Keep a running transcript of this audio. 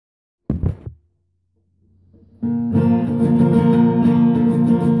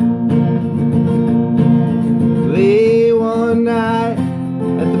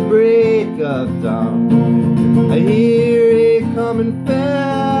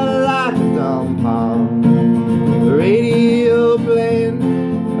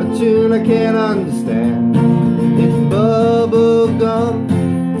and I can't understand. It's bubble gum,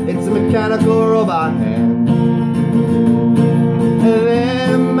 it's a mechanical robot hand. And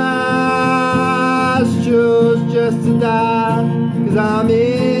then I chose just to die, 'cause I'm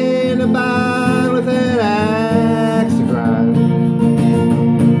in a bind with an axe to grind.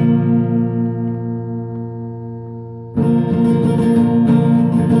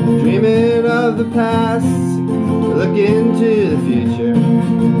 Dreaming of the past, looking to the future.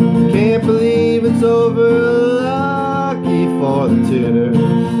 Can't believe it's over, lucky for the tutors.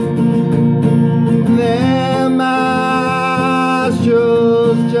 Then my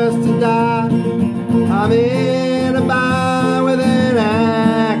chose just to die. I'm in a bind with an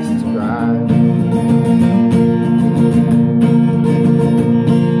axe to grind.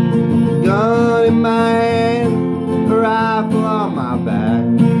 Gun in my hand, a rifle on my back.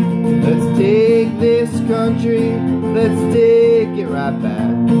 Let's take this country, let's take it right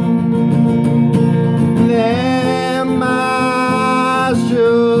back. Then my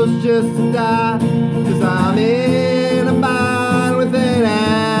chose just to die, 'cause I'm in a bind with an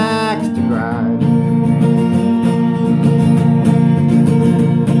axe to grind.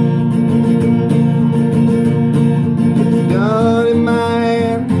 Gun in my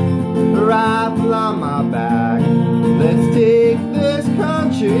hand, a rifle on my back. Let's take this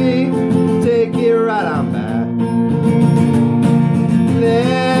country, take it right on back.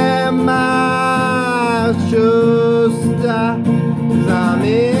 Then my chose to die, 'cause I'm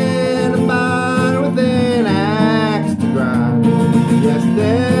in a bind with an axe to grind. Yes,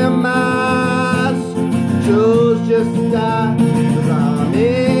 then my chose just to die, 'cause I'm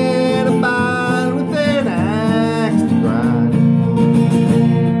in